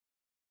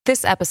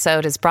This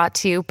episode is brought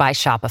to you by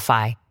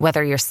Shopify.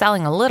 Whether you're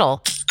selling a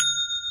little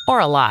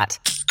or a lot,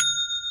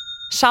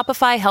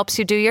 Shopify helps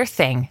you do your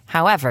thing,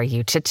 however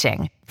you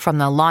cha-ching. From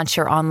the launch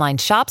your online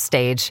shop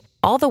stage,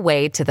 all the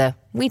way to the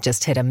we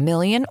just hit 1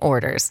 million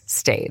orders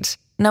stage.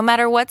 No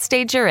matter what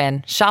stage you're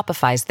in,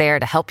 Shopify's there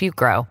to help you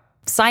grow.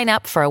 Sign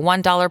up for a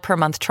 $1 per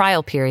month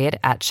trial period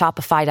at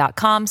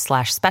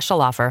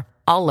shopify.com/special offer,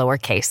 all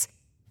lowercase.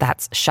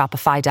 That's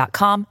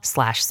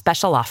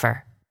shopify.com/special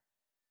offer.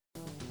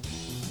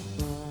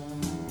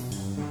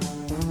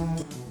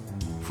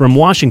 From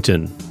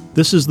Washington,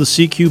 this is the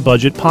CQ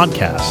Budget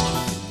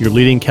Podcast, your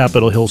leading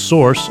Capitol Hill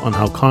source on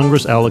how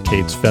Congress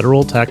allocates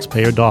federal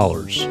taxpayer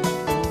dollars.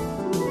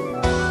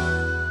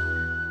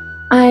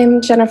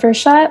 I'm Jennifer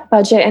Shutt,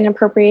 Budget and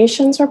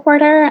Appropriations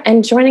reporter,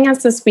 and joining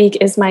us this week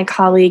is my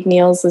colleague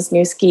Niels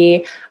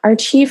Wisniewski, our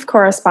chief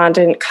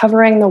correspondent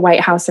covering the White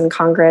House and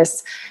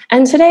Congress.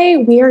 And today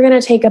we are going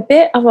to take a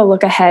bit of a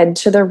look ahead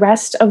to the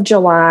rest of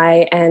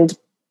July and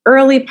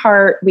early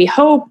part, we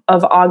hope,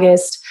 of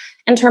August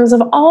in terms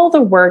of all the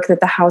work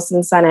that the House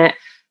and Senate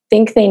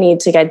think they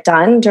need to get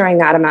done during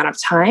that amount of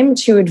time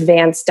to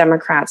advance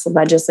Democrats'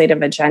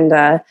 legislative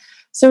agenda.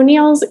 So,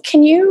 Niels,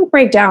 can you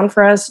break down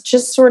for us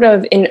just sort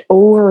of an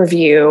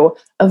overview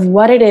of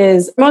what it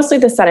is, mostly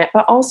the Senate,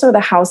 but also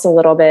the House a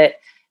little bit,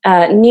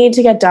 need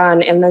to get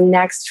done in the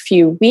next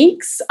few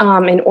weeks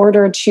in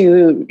order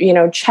to,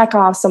 check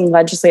off some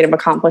legislative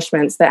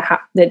accomplishments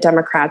that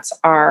Democrats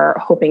are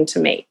hoping to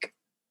make?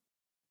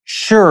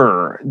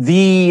 Sure.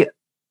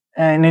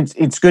 And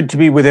it's good to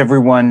be with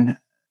everyone.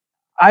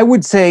 I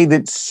would say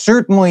that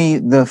certainly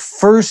the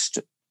first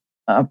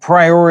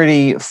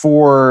priority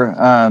for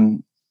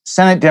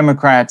Senate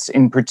Democrats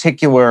in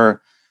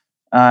particular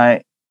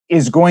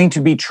is going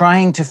to be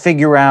trying to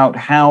figure out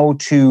how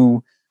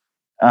to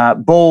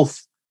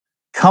both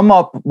come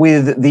up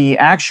with the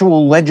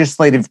actual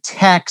legislative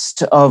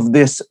text of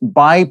this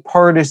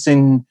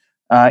bipartisan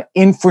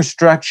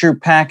infrastructure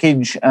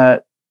package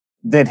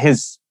that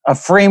has a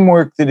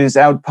framework that is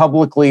out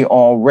publicly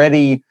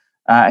already.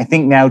 I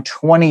think now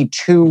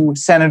 22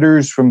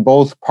 senators from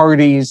both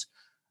parties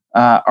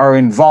are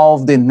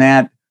involved in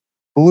that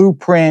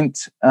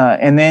blueprint,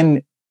 and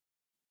then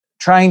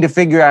trying to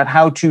figure out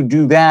how to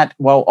do that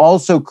while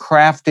also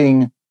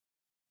crafting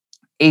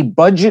a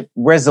budget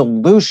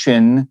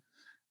resolution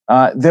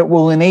that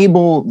will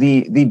enable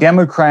the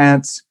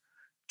Democrats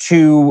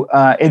to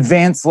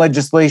advance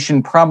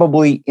legislation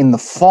probably in the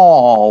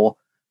fall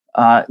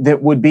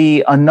that would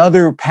be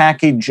another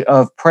package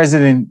of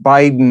President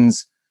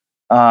Biden's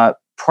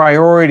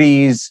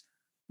priorities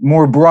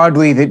more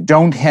broadly that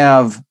don't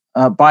have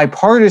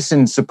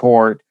bipartisan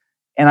support.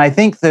 And I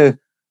think the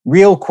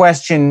real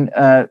question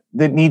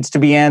that needs to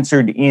be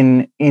answered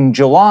in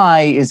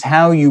July is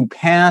how you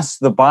pass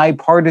the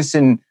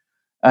bipartisan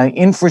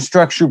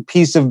infrastructure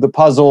piece of the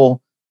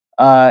puzzle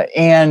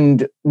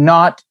and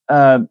not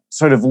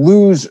sort of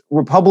lose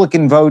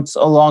Republican votes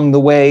along the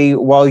way,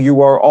 while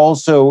you are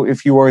also,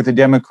 if you are the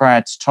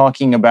Democrats,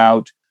 talking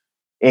about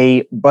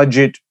a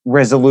budget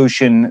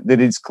resolution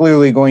that is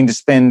clearly going to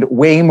spend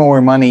way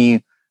more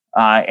money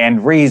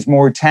and raise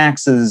more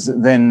taxes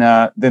than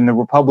the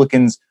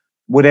Republicans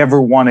would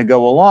ever want to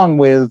go along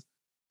with.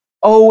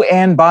 Oh,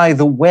 and by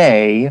the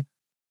way,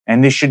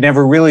 and this should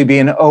never really be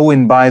an oh,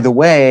 and by the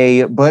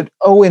way, but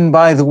oh, and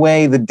by the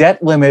way, the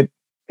debt limit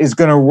is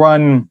going to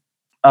run,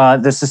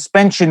 the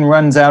suspension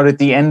runs out at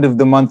the end of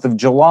the month of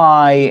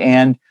July.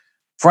 And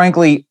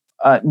frankly,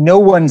 no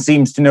one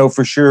seems to know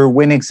for sure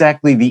when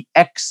exactly the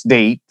X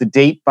date, the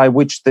date by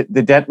which the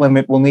debt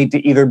limit will need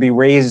to either be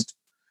raised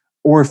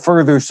or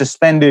further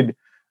suspended,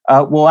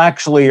 will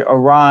actually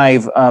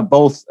arrive.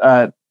 Both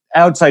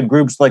outside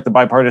groups like the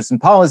Bipartisan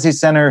Policy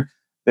Center,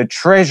 the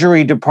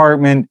Treasury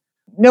Department,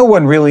 no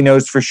one really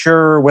knows for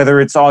sure whether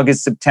it's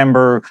August,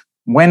 September,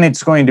 when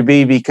it's going to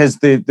be, because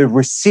the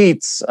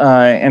receipts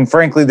and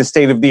frankly, the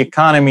state of the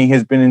economy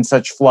has been in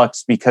such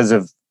flux because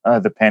of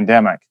the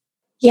pandemic.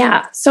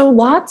 Yeah, so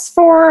lots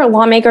for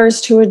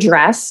lawmakers to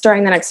address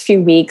during the next few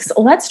weeks.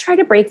 Let's try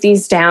to break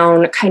these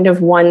down kind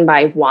of one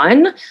by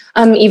one,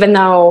 even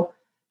though,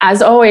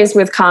 as always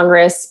with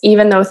Congress,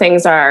 even though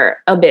things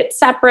are a bit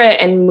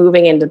separate and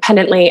moving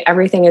independently,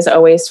 everything is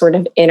always sort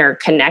of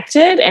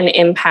interconnected and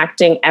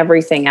impacting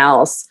everything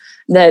else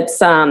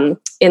that's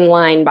in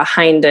line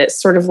behind it,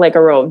 sort of like a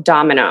row of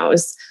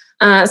dominoes.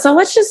 So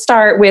let's just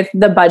start with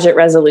the budget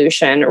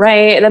resolution,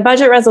 right? The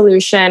budget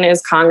resolution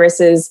is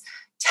Congress's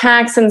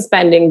tax and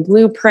spending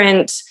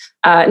blueprint,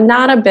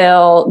 not a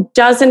bill,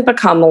 doesn't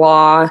become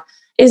law,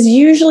 is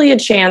usually a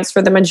chance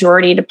for the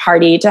majority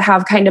party to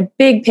have kind of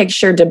big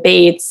picture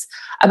debates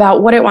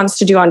about what it wants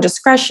to do on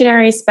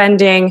discretionary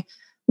spending,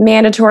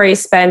 mandatory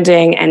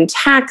spending, and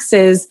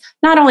taxes,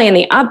 not only in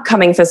the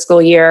upcoming fiscal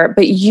year,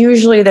 but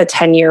usually the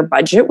 10-year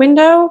budget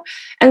window.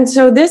 And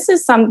so this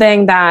is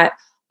something that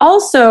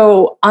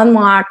also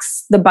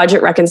unlocks the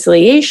budget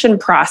reconciliation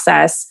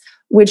process,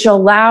 which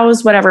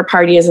allows whatever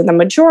party is in the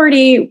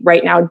majority,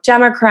 right now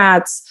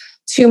Democrats,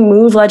 to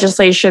move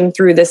legislation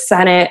through the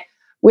Senate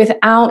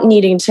without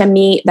needing to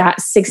meet that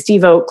 60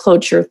 vote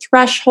cloture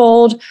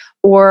threshold,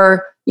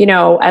 or,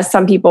 as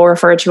some people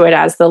refer to it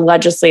as the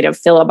legislative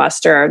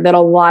filibuster that a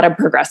lot of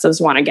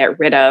progressives want to get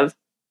rid of.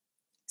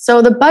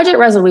 So the budget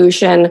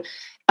resolution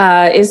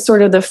is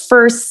sort of the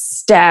first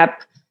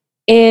step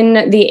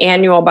in the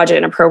annual budget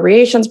and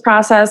appropriations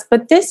process.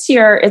 But this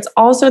year, it's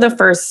also the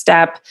first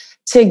step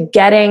to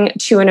getting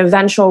to an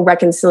eventual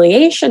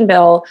reconciliation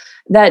bill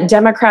that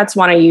Democrats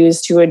want to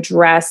use to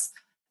address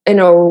an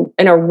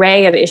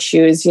array of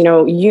issues,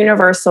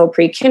 universal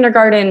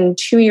pre-kindergarten,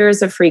 2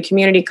 years of free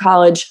community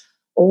college,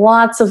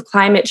 lots of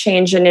climate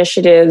change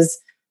initiatives,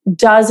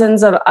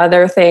 dozens of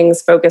other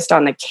things focused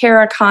on the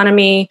care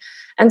economy.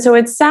 And so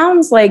it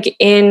sounds like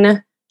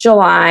in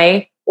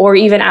July, or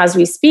even as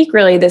we speak,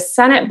 really, the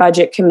Senate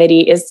Budget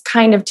Committee is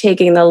kind of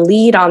taking the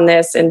lead on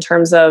this in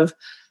terms of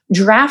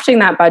drafting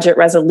that budget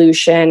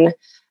resolution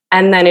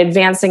and then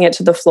advancing it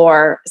to the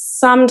floor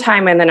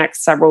sometime in the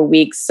next several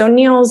weeks. So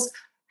Niels,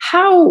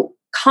 how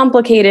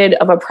complicated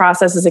of a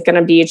process is it going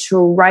to be to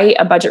write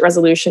a budget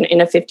resolution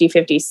in a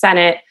 50-50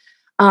 Senate?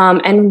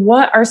 And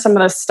what are some of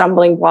the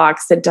stumbling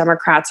blocks that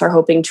Democrats are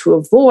hoping to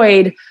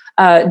avoid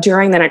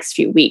during the next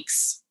few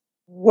weeks?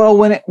 Well,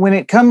 when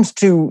it comes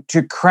to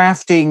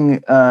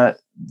crafting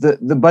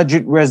the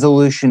budget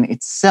resolution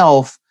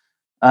itself,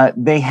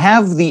 they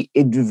have the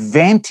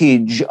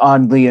advantage,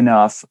 oddly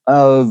enough,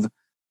 of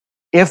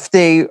if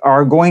they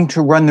are going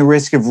to run the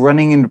risk of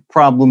running into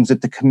problems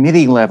at the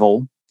committee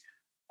level,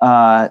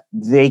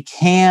 they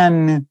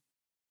can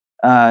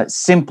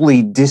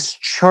simply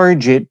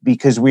discharge it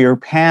because we are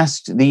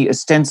past the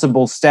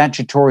ostensible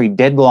statutory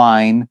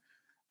deadline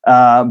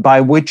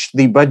by which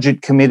the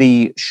budget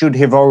committee should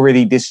have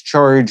already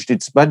discharged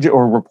its budget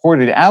or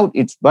reported out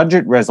its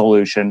budget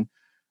resolution.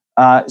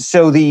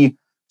 So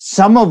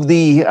some of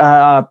the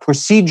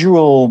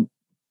procedural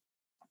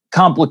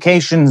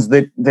complications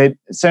that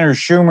Senator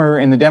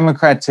Schumer and the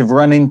Democrats have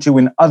run into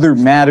in other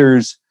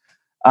matters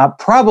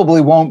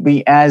probably won't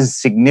be as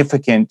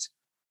significant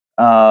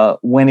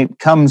when it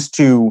comes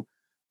to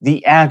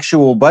the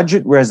actual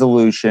budget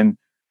resolution.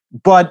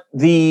 But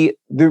the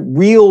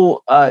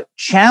real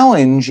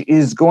challenge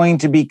is going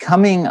to be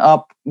coming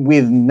up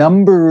with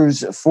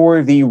numbers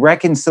for the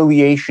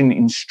reconciliation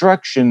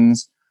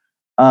instructions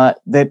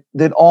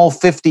that all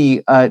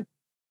 50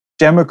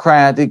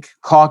 Democratic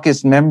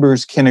caucus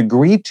members can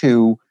agree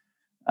to.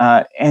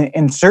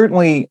 And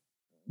certainly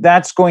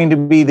that's going to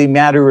be the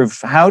matter of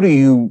how do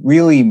you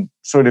really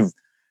sort of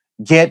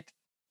get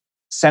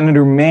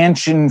Senator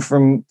Manchin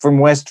from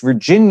West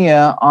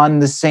Virginia on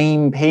the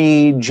same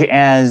page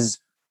as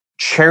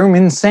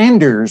Chairman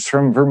Sanders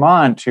from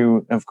Vermont,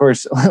 who, of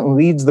course,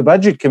 leads the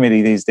budget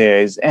committee these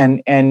days.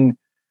 And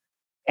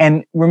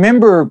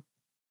remember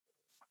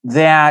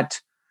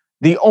that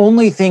the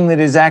only thing that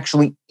is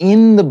actually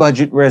in the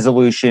budget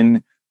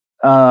resolution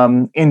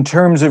in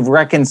terms of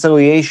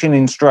reconciliation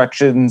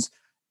instructions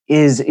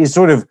is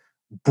sort of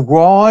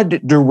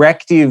broad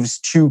directives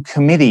to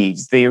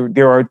committees.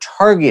 There are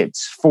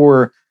targets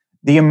for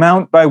the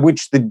amount by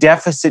which the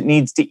deficit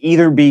needs to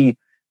either be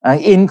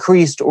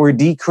increased or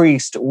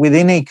decreased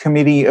within a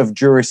committee of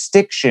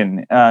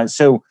jurisdiction.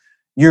 So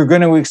you're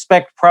going to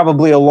expect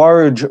probably a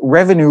large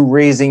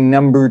revenue-raising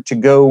number to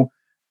go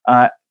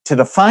to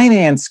the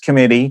Finance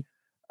Committee,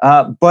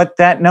 but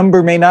that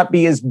number may not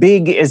be as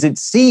big as it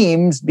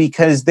seems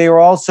because they're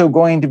also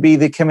going to be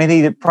the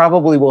committee that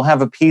probably will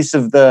have a piece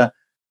of the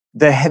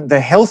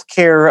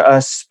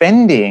healthcare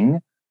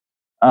spending,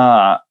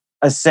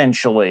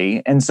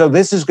 essentially. And so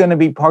this is going to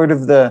be part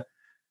of the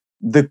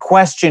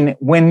question.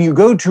 When you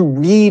go to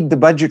read the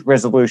budget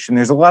resolution,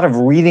 there's a lot of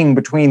reading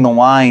between the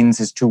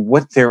lines as to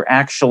what they're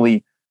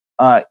actually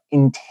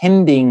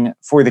intending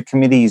for the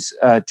committees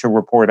to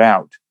report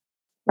out.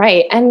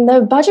 Right. And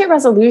the budget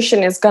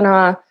resolution is going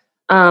to,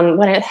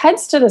 when it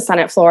heads to the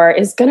Senate floor,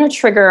 is going to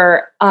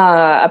trigger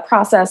a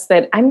process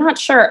that I'm not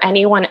sure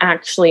anyone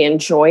actually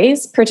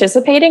enjoys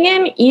participating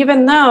in,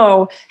 even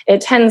though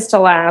it tends to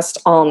last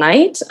all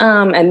night.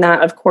 And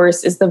that, of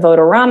course, is the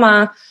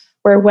vote-a-rama,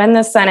 where when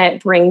the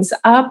Senate brings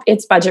up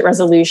its budget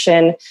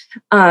resolution,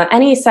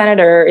 any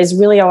senator is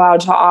really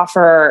allowed to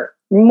offer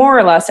more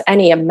or less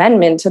any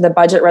amendment to the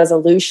budget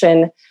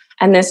resolution.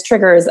 And this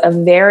triggers a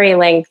very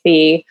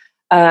lengthy,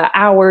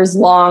 hours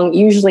long,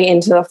 usually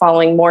into the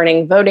following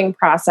morning voting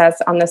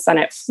process on the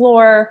Senate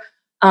floor,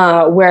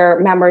 where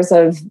members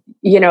of,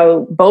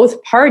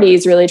 both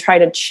parties really try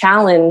to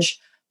challenge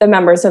the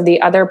members of the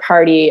other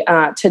party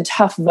to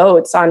tough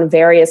votes on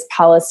various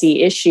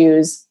policy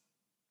issues.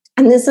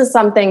 And this is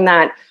something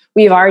that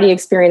we've already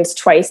experienced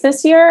twice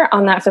this year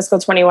on that fiscal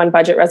 21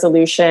 budget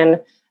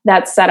resolution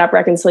that set up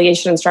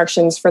reconciliation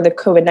instructions for the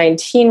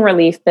COVID-19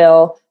 relief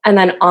bill, and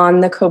then on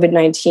the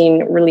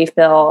COVID-19 relief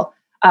bill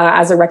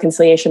as a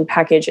reconciliation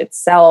package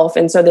itself.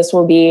 And so this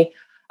will be,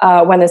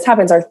 when this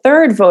happens, our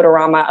third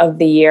vote-a-rama of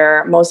the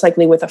year, most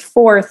likely with a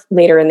fourth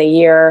later in the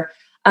year.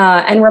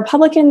 And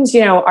Republicans,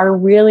 are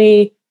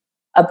really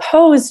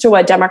opposed to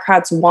what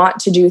Democrats want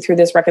to do through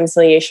this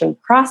reconciliation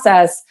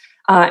process.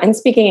 And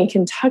speaking in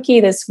Kentucky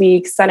this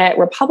week, Senate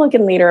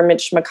Republican leader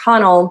Mitch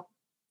McConnell,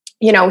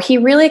 he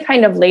really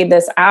kind of laid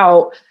this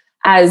out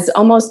as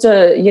almost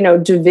a,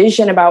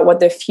 division about what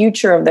the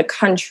future of the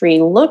country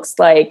looks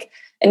like.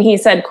 And he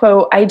said,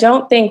 quote, "I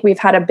don't think we've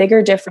had a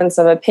bigger difference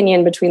of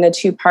opinion between the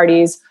two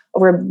parties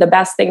over the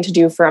best thing to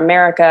do for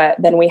America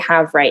than we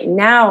have right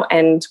now,"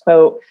 end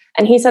quote.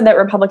 And he said that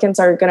Republicans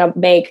are going to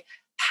make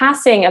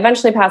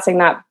eventually passing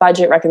that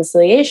budget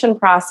reconciliation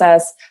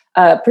process,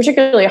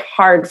 particularly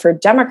hard for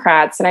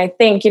Democrats. And I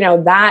think,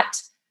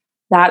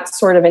 that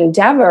sort of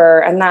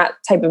endeavor and that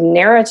type of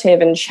narrative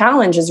and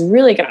challenge is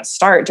really going to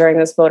start during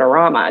this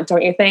vote-a-rama,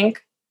 don't you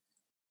think?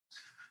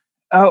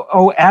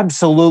 Oh,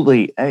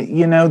 absolutely.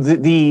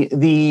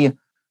 The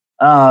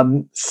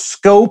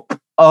scope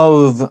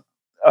of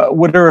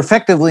what are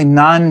effectively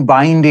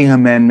non-binding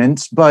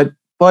amendments, but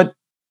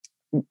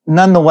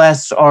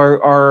nonetheless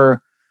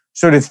are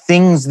sort of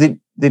things that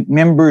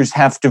members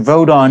have to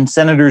vote on,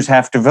 senators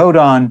have to vote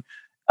on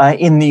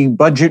in the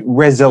budget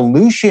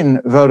resolution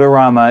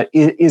vote-a-rama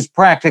is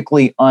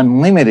practically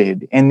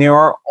unlimited. And there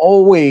are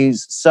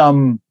always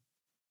some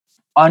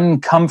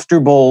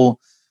uncomfortable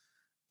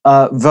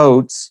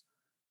votes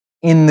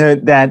in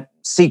that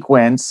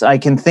sequence. I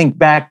can think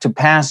back to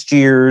past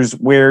years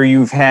where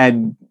you've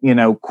had,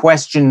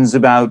 questions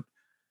about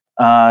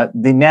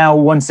the now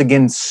once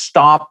again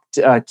stopped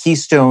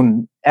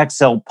Keystone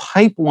XL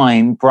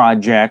pipeline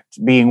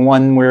project being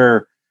one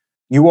where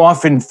you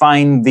often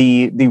find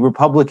the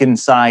Republican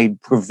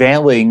side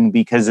prevailing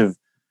because of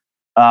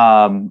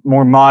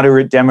more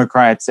moderate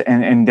Democrats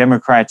and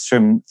Democrats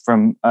from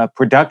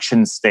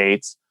production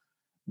states.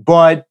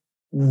 But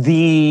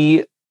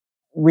the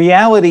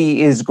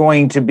reality is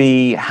going to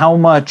be how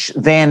much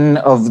then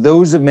of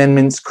those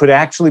amendments could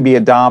actually be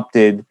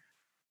adopted,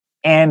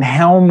 and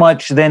how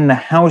much then the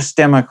House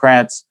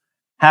Democrats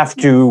have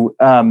to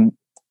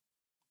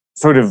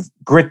sort of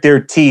grit their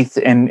teeth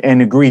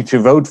and agree to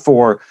vote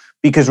for.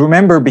 Because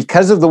remember,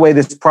 because of the way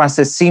this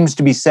process seems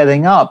to be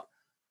setting up,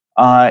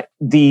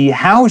 the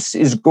House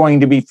is going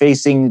to be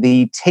facing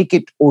the take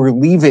it or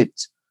leave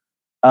it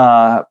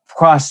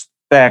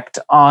prospect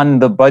on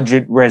the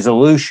budget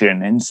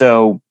resolution. And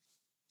so,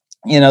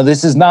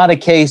 this is not a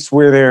case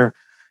where there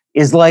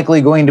is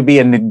likely going to be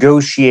a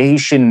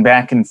negotiation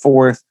back and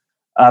forth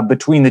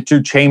between the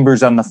two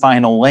chambers on the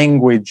final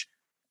language.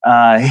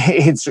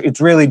 It's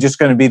really just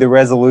going to be the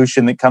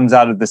resolution that comes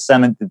out of the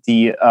Senate that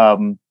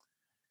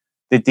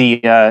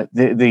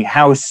the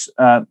House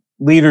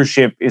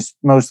leadership is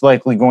most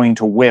likely going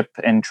to whip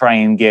and try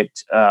and get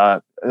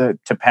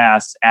to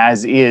pass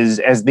as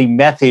the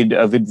method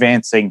of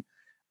advancing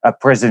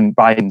President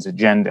Biden's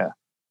agenda.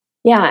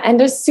 Yeah, and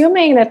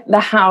assuming that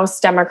the House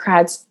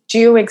Democrats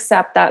do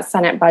accept that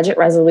Senate budget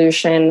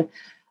resolution,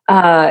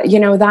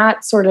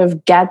 that sort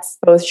of gets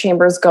both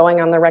chambers going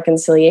on the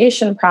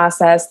reconciliation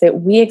process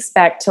that we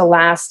expect to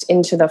last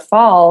into the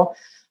fall.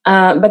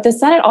 But the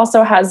Senate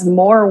also has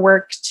more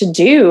work to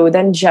do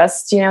than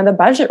just, the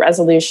budget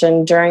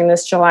resolution during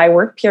this July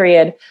work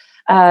period.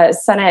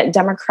 Senate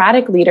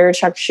Democratic leader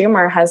Chuck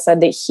Schumer has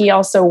said that he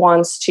also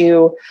wants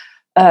to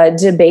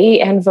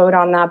debate and vote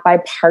on that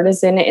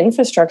bipartisan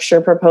infrastructure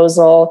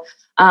proposal.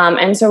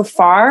 And so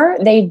far,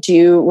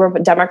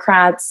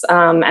 Democrats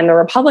and the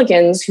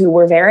Republicans who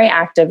were very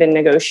active in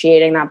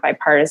negotiating that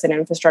bipartisan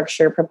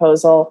infrastructure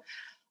proposal,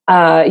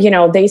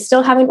 they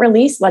still haven't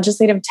released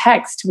legislative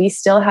text. We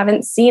still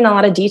haven't seen a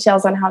lot of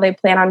details on how they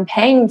plan on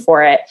paying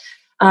for it.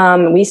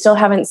 We still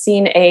haven't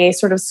seen a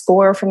sort of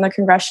score from the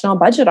Congressional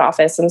Budget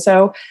Office. And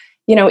so,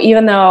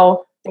 even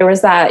though there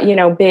was that,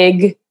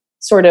 big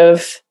sort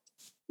of,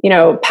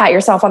 pat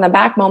yourself on the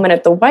back moment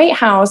at the White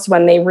House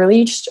when they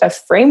released a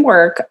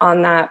framework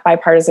on that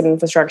bipartisan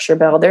infrastructure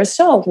bill, there's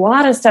still a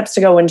lot of steps to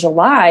go in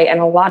July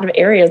and a lot of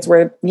areas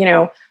where,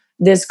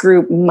 this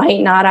group might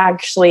not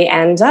actually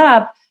end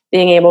up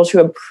being able to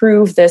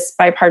approve this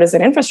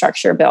bipartisan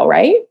infrastructure bill,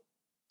 right?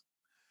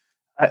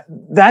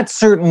 That's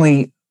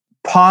certainly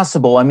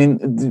possible. I mean,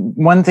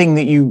 one thing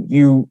that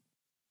you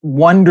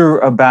wonder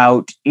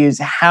about is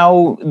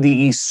how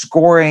the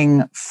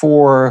scoring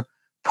for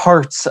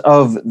parts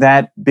of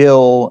that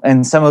bill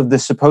and some of the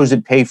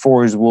supposed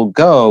pay-fors will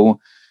go.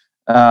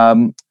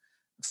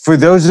 For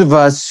those of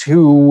us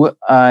who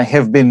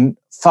have been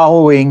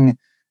following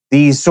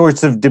these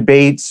sorts of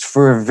debates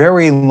for a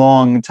very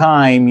long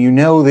time, you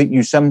know that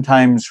you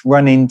sometimes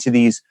run into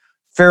these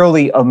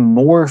fairly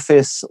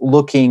amorphous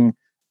looking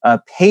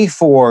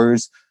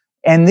pay-fors.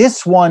 And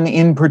this one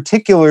in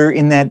particular,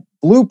 in that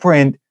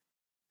blueprint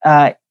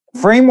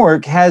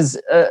framework, has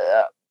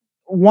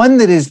one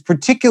that is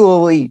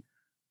particularly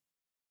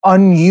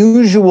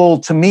unusual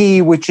to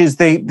me, which is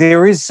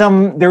there is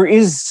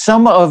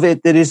some of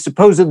it that is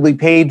supposedly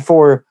paid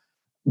for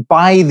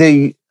by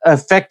the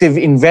effective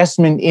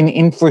investment in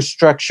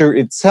infrastructure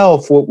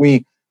itself, what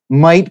we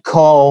might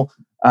call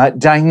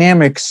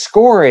dynamic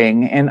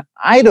scoring. And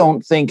I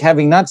don't think,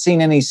 having not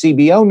seen any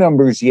CBO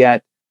numbers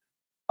yet,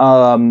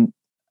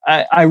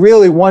 I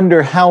really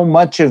wonder how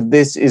much of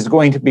this is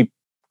going to be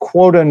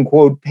quote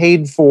unquote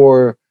paid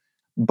for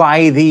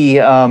by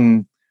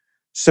the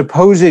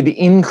supposed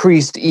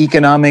increased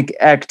economic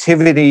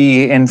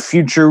activity and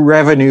future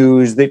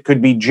revenues that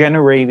could be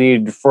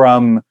generated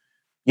from,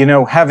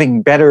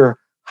 having better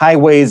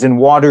highways and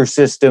water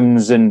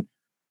systems and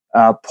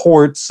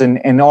ports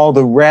and all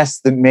the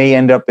rest that may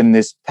end up in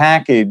this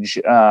package.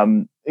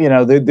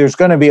 There's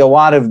going to be a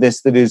lot of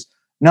this that is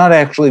not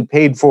actually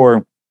paid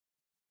for,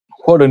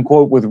 quote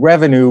unquote, with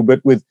revenue,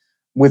 but with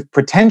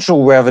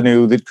potential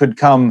revenue that could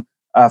come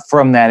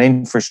from that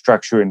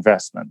infrastructure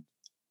investment.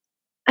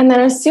 And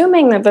then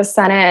assuming that the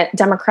Senate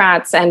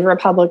Democrats and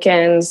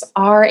Republicans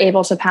are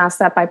able to pass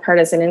that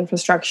bipartisan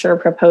infrastructure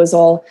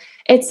proposal,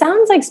 it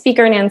sounds like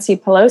Speaker Nancy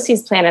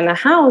Pelosi's plan in the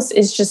House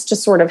is just to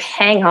sort of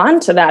hang on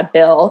to that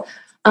bill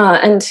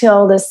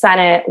until the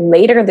Senate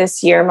later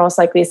this year, most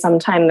likely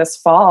sometime this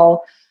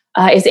fall,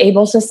 is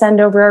able to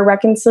send over a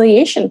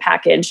reconciliation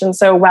package. And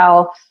so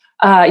while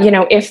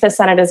if the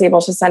Senate is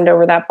able to send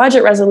over that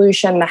budget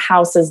resolution, the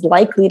House is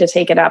likely to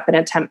take it up and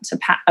attempt to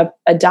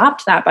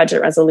adopt that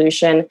budget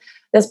resolution.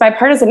 This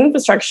bipartisan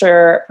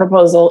infrastructure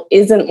proposal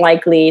isn't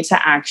likely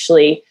to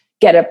actually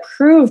get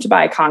approved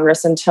by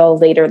Congress until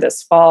later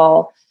this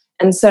fall.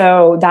 And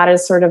so that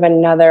is sort of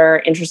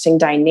another interesting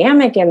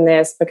dynamic in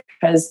this,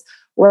 because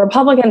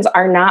Republicans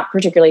are not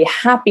particularly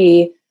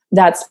happy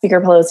that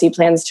Speaker Pelosi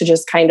plans to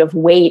just kind of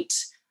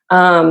wait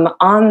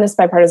on this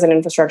bipartisan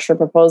infrastructure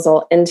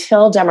proposal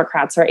until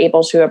Democrats are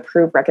able to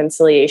approve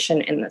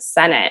reconciliation in the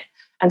Senate.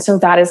 And so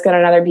that is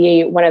going to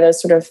be one of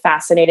those sort of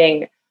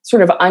fascinating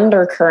sort of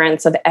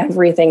undercurrents of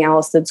everything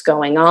else that's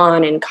going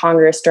on in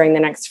Congress during the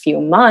next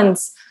few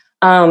months,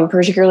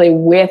 particularly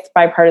with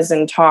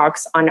bipartisan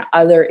talks on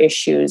other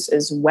issues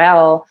as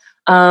well.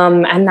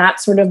 And that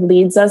sort of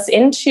leads us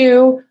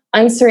into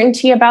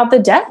uncertainty about the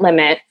debt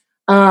limit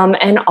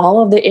and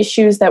all of the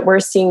issues that we're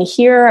seeing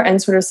here,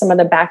 and sort of some of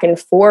the back and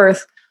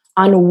forth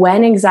on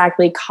when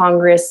exactly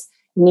Congress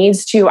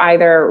needs to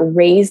either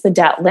raise the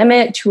debt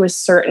limit to a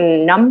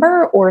certain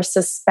number or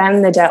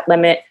suspend the debt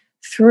limit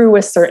through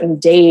a certain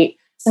date.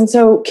 And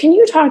so can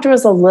you talk to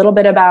us a little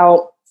bit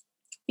about,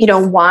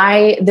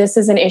 why this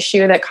is an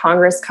issue that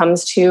Congress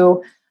comes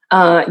to,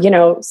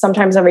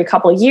 sometimes every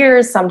couple of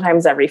years,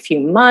 sometimes every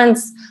few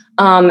months,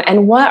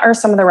 and what are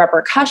some of the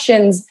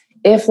repercussions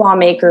if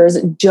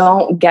lawmakers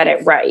don't get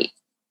it right?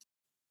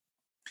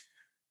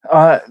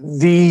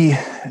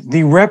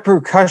 The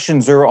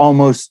repercussions are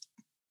almost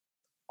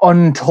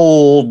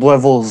untold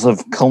levels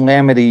of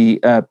calamity,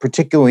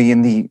 particularly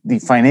in the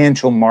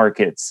financial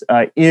markets.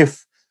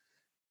 If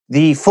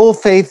the full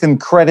faith and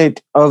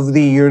credit of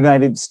the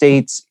United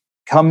States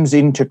comes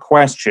into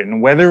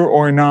question, whether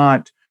or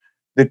not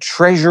the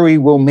Treasury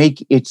will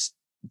make its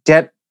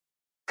debt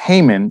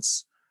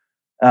payments,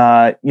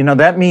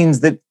 that means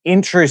that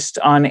interest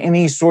on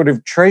any sort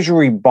of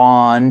Treasury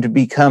bond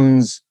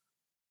becomes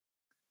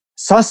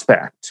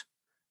suspect,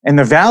 and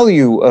the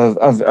value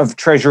of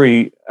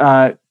Treasury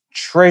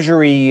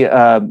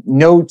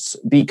notes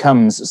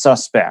becomes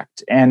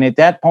suspect. And at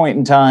that point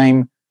in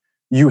time,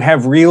 you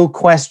have real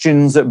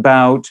questions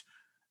about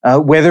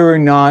whether or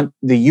not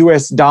the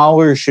US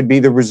dollar should be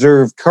the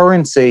reserve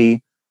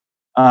currency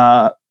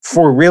for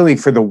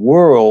the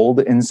world.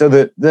 And so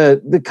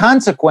the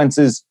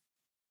consequences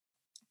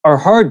are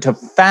hard to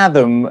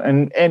fathom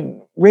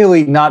and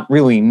really not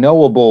really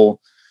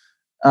knowable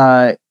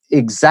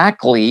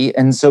exactly.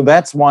 And so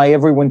that's why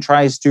everyone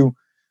tries to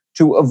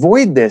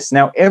avoid this.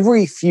 Now,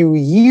 every few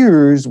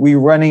years, we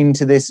run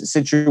into this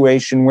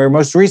situation where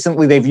most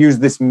recently they've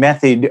used this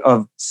method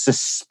of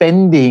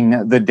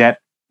suspending the debt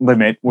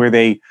limit, where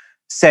they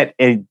set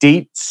a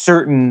date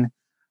certain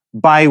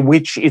by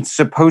which it's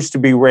supposed to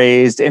be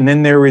raised. And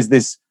then there is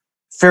this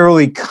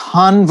fairly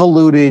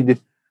convoluted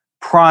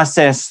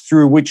process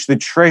through which the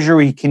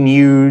Treasury can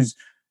use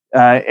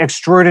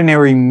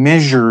extraordinary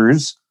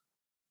measures,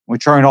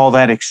 which aren't all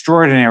that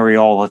extraordinary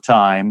all the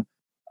time,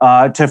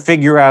 to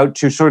figure out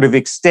to sort of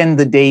extend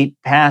the date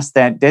past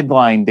that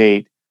deadline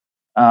date.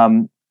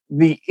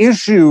 The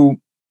issue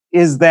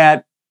is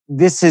that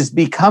this has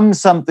become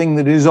something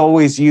that is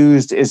always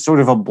used as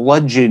sort of a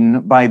bludgeon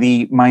by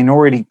the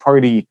minority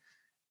party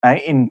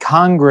in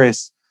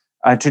Congress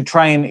to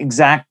try and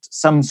exact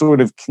some sort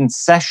of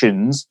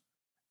concessions.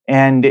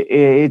 And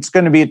it's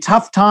going to be a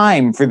tough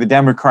time for the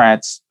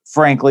Democrats,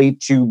 frankly,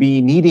 to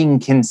be needing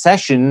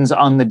concessions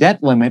on the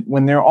debt limit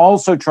when they're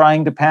also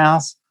trying to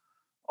pass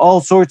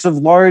all sorts of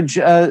large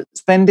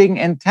spending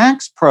and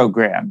tax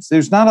programs.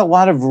 There's not a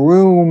lot of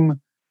room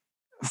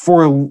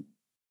for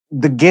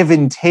the give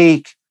and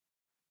take,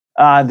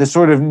 the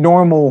sort of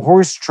normal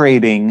horse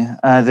trading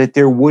that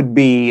there would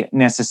be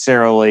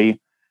necessarily.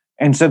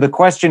 And so the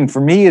question for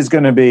me is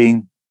going to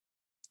be,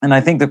 and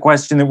I think the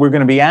question that we're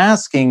going to be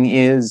asking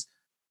is,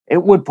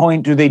 at what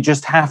point do they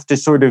just have to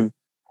sort of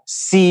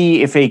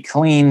see if a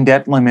clean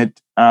debt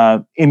limit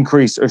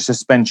increase or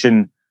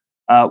suspension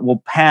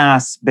will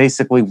pass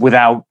basically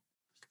without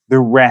the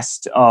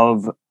rest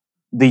of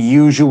the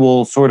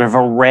usual sort of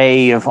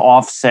array of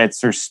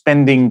offsets or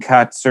spending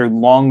cuts or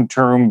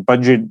long-term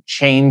budget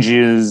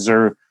changes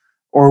or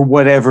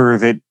whatever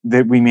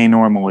that we may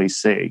normally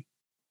see?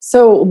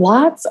 So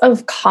lots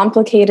of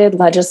complicated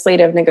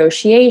legislative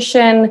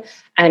negotiation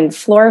and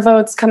floor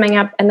votes coming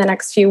up in the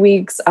next few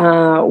weeks,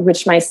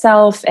 which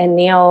myself and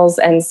Niels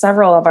and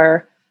several of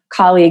our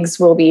colleagues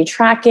will be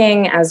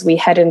tracking as we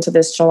head into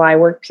this July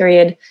work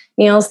period.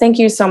 Niels, thank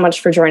you so much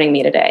for joining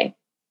me today.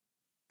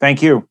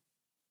 Thank you.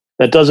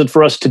 That does it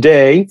for us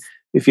today.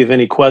 If you have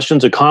any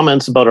questions or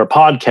comments about our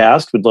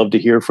podcast, we'd love to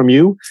hear from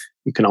you.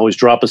 You can always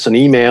drop us an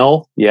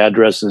email. The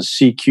address is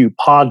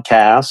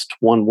cqpodcast,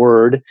 one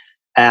word,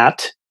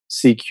 at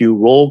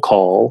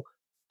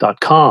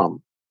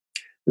cqrollcall.com.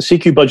 The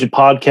CQ Budget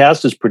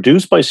Podcast is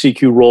produced by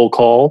CQ Roll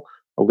Call,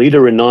 a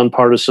leader in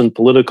nonpartisan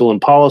political and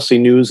policy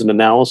news and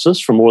analysis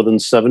for more than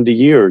 70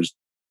 years.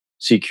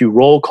 CQ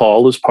Roll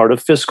Call is part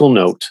of Fiscal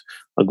Note,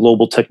 a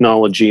global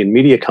technology and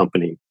media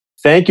company.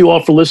 Thank you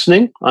all for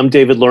listening. I'm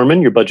David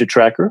Lerman, your budget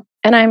tracker.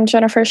 And I'm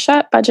Jennifer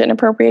Shutt, budget and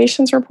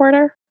appropriations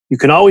reporter. You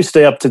can always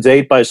stay up to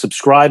date by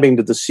subscribing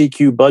to the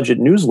CQ Budget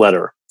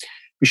newsletter.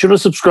 Be sure to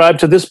subscribe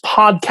to this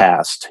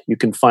podcast. You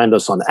can find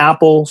us on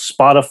Apple,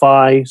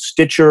 Spotify,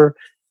 Stitcher,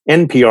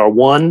 NPR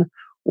One,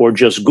 or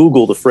just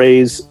Google the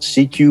phrase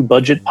CQ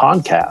Budget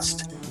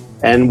Podcast.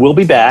 And we'll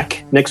be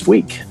back next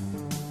week.